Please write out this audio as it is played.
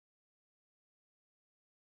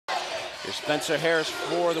Here's Spencer Harris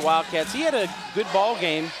for the Wildcats. He had a good ball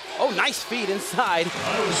game. Oh, nice feed inside.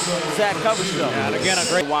 Zach Coverstone. Yeah, and again, a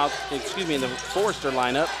great in the Forrester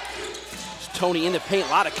lineup. It's Tony in the paint, a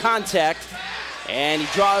lot of contact. And he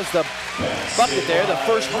draws the bucket there, the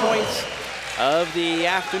first points of the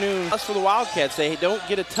afternoon. As for the Wildcats, they don't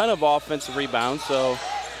get a ton of offensive rebounds, so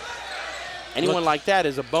anyone like that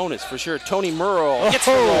is a bonus for sure. Tony Murrell gets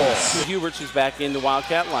the roll. Huberts is back in the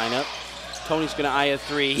Wildcat lineup. Tony's going to eye a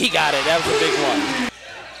three. He got it. That was a big one.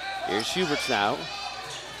 Here's Huberts now.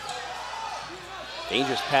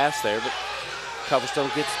 Dangerous pass there, but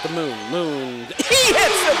Coverstone gets the moon. He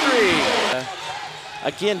hits the three.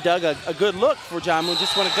 Again, Doug, a good look for John Moon.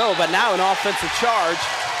 Just want to go, but now an offensive charge.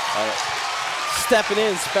 Stepping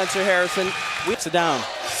in, Spencer Harrison. Weeks it down.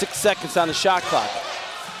 6 seconds on the shot clock.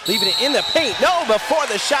 Leaving it in the paint. No, before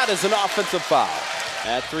the shot is an offensive foul.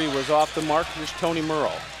 That three was off the mark. Here's Tony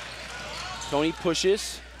Murrell. Tony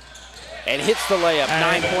pushes and hits the layup.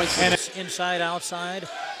 9 points. And it's inside, outside.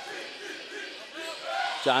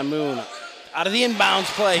 John Moon out of the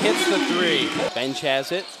inbounds play, hits the three. Bench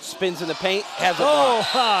has it, spins in the paint, has a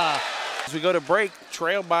block. As we go to break,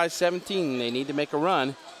 trailed by 17. They need to make a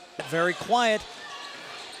run. Very quiet,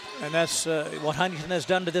 and that's what Huntington has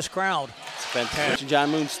done to this crowd. Fantastic.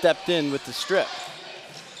 John Moon stepped in with the strip.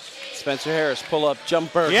 Spencer Harris pull-up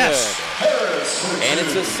jumper. Yes. Good. And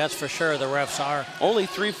it's a... That's for sure the refs are. Only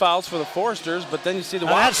 3 fouls for the Foresters, but then you see the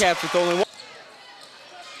Wildcats with only 1.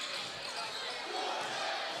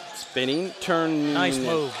 Spinning, turn. Nice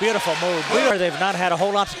move, beautiful move. They've not had a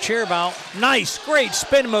whole lot to cheer about. Nice, great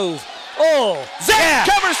spin move. Oh, Zach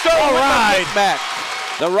Coverstone all right. Back.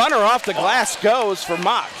 The runner off the glass goes for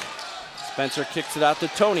Mock. Spencer kicks it out to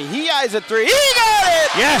Tony. He eyes a three. He got it!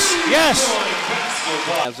 Yes.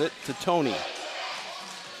 Has it to Tony.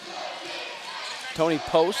 Tony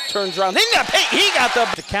post, turns around. He got the...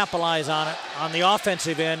 To capitalize on it on the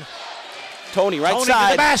offensive end. Tony side. To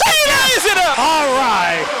the basket. He lays it up! All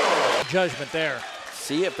right. Judgment there.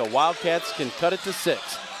 See if the Wildcats can cut it to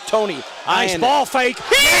 6. Tony. Nice ball fake.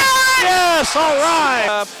 Yes, all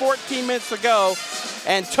right. 14 minutes to go.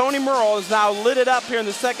 And Tony Murrell is now lit it up here in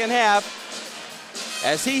the second half.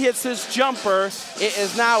 As he hits his jumper, it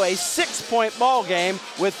is now a 6-point ball game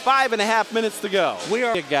with 5.5 minutes to go. We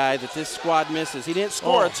are a guy that this squad misses. He didn't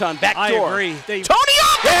score a ton. Back door. I agree. Tony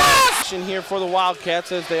off the glass! Here for the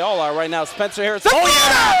Wildcats, as they all are right now. Spencer Harris.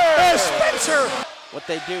 Spencer! What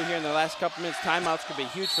they do here in the last couple minutes, timeouts could be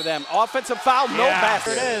huge for them. Offensive foul, no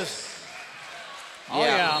basket. There it is. Oh,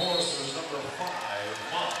 yeah.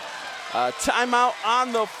 Timeout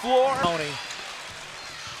on the floor. Tony.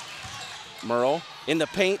 Murrell in the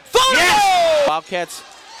paint. Yes! Wildcats.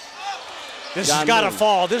 This has got to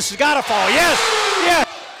fall. Yes.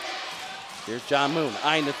 Here's John Moon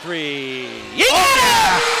eyeing the three.